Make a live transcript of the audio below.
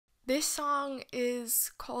This song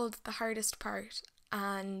is called The Hardest Part,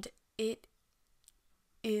 and it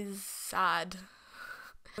is sad.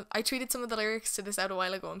 I tweeted some of the lyrics to this out a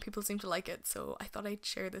while ago and people seem to like it, so I thought I'd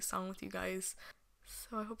share this song with you guys.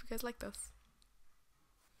 So I hope you guys like this.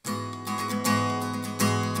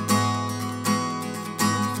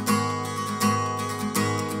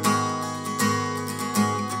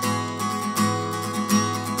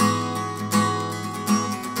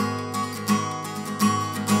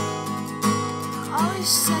 Always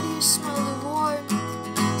said you smelled of warmth,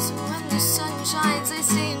 so when the sun shines I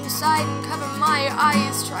stay inside and cover my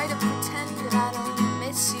eyes, try to pretend that I don't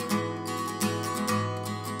miss you.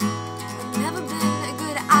 I've never been a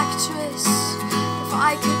good actress. If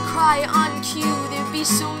I could cry on cue, there'd be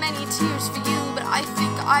so many tears for you, but I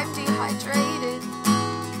think I'm dehydrated.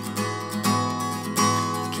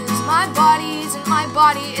 Cause my body isn't my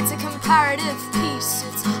body, it's a comparative piece.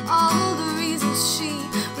 It's all the reasons she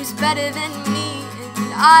was better than me,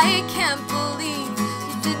 and I can't believe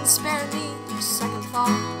you didn't spare me a second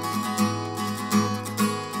thought.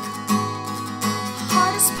 The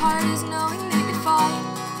hardest part is knowing that you're fine.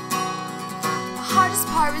 The hardest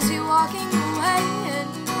part is you walking away and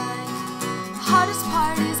crying. The hardest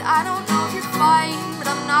part is I don't know if you're fine, but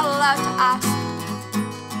I'm not allowed to ask.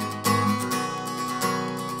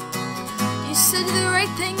 You said the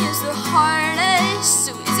right thing is the hardest,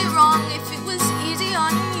 so is it wrong if it was easy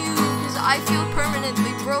on you? Cause I feel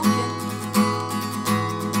permanently broken.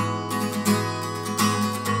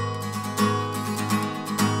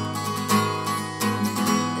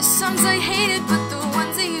 The songs I hated, but the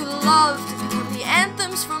ones that you loved become the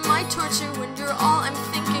anthems from my torture when you're all I'm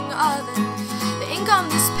thinking of. And the ink on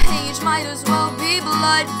this page might as well be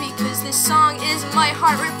blood, because this song is my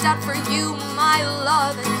heart ripped out for you, my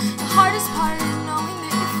love. And the hardest part is knowing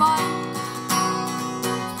that you're fine.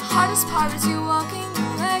 The hardest part is you walking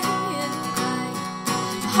away and crying.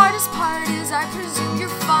 The hardest part is I presume you're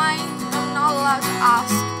fine, but I'm not allowed to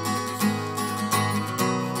ask.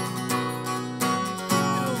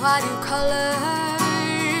 And why do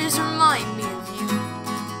colors remind me of you?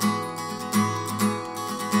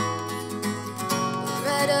 The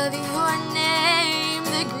red of your name,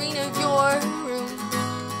 the green of your room,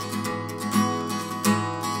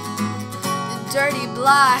 the dirty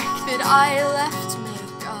black that I left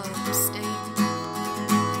makeup stained,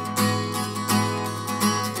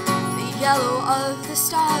 the yellow of the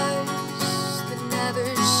stars that never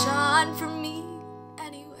shone for me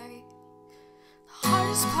anyway. The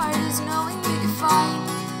hardest part is knowing that you're fine.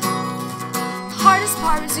 The hardest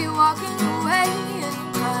part is you walking away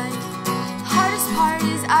and crying. The hardest part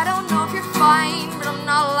is I don't know if you're fine, but I'm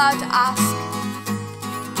not allowed to ask.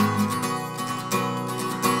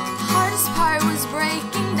 The hardest part was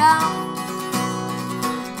breaking down.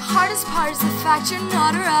 The hardest part is the fact you're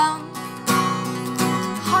not around.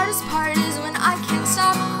 The hardest part is when I can't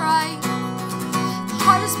stop crying. The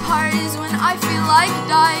hardest part is when I feel like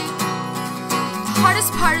dying. The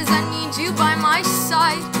hardest part is I need you by my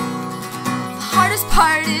side. The hardest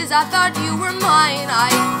part is I thought you were mine. I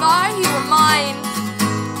thought you were mine.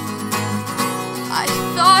 I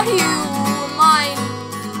thought you